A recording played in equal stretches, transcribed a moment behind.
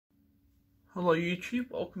Hello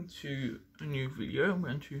YouTube, welcome to a new video. I'm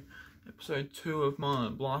going to episode 2 of my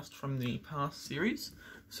Blast from the Past series.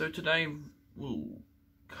 So today we'll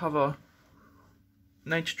cover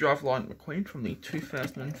Nature Drive Lightning McQueen from the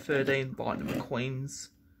 2013 Lightning McQueens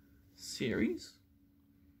series.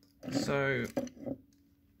 So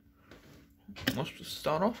let's just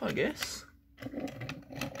start off, I guess.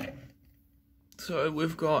 So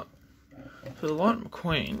we've got, for the Lightning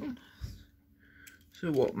McQueen,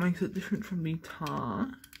 so what makes it different from the tar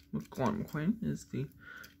with Lightning McQueen is the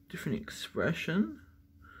different expression.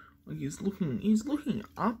 Like he's looking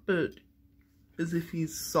up at as if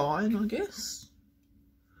he's sighing, I guess.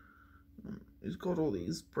 He's got all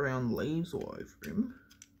these brown leaves all over him.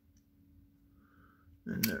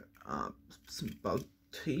 And there are some bug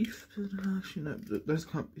teeth, but actually no, those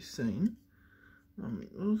can't be seen.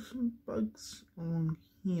 There's some bugs along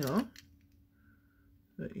here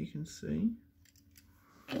that you can see.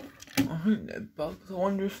 I think they're bugs. I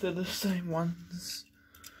wonder if they're the same ones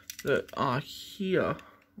that are here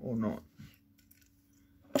or not.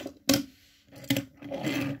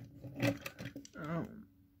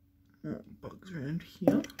 Bugs around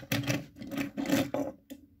here. The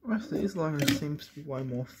rest of these logos seems to be way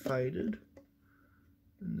more faded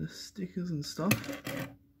than the stickers and stuff.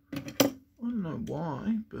 I don't know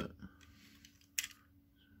why, but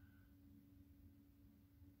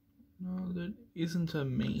no, that isn't a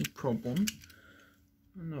me problem.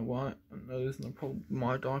 I don't know why. I know there isn't a problem with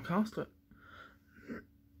my die cast. I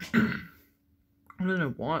don't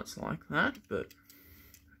know why it's like that, but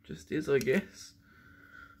it just is, I guess.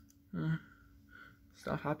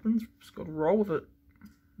 Stuff happens. Just got to roll with it.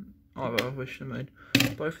 Oh, I wish I made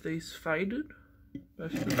both of these faded.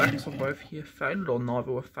 Both of the backs are both here faded, or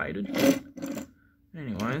neither were faded.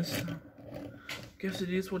 Anyways, guess it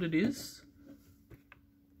is what it is.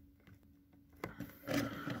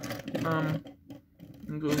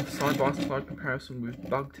 I'm doing a side-by-side comparison with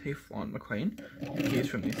Bug Teeth Lightning McQueen. Here's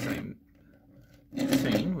from the same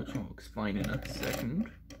scene, which I'll explain in a second.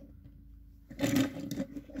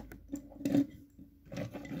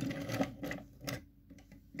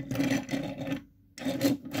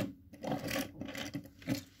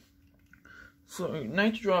 So,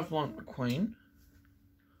 Nature Drive Lightning McQueen.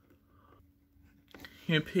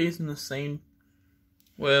 He appears in the scene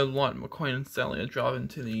where Lightning McQueen and Sally are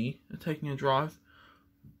taking a drive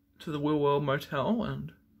to the World Motel,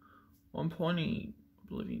 and at one point he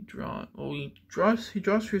drives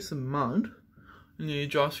through some mud, and he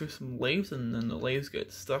drives through some leaves, and then the leaves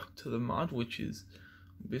get stuck to the mud, which is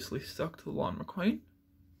obviously stuck to the Lightning McQueen.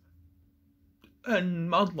 And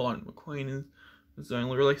Mud Lightning McQueen is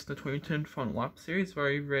only released in the 2010 Final Lap series,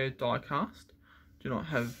 very rare die cast. I do not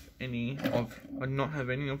have any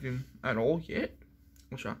of him at all yet.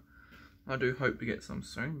 Which I do hope to get some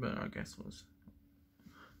soon, but I guess it was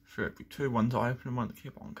theoretically 2 ones I open and one to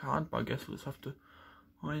keep on card, but I guess we'll just have to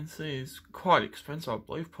wait and see. It's quite expensive, I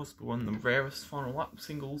believe, possibly one of the rarest Final Lap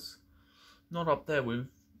singles. Not up there with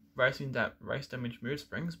Race Damage Mood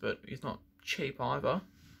Springs, but he's not cheap either.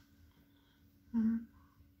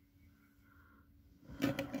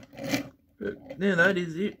 But yeah, that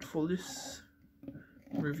is it for this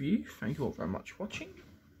review. Thank you all very much for watching.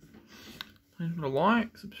 Please give it a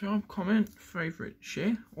like, subscribe, comment, favourite,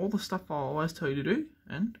 share, all the stuff I always tell you to do,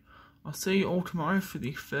 and I'll see you all tomorrow for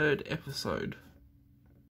the 3rd episode.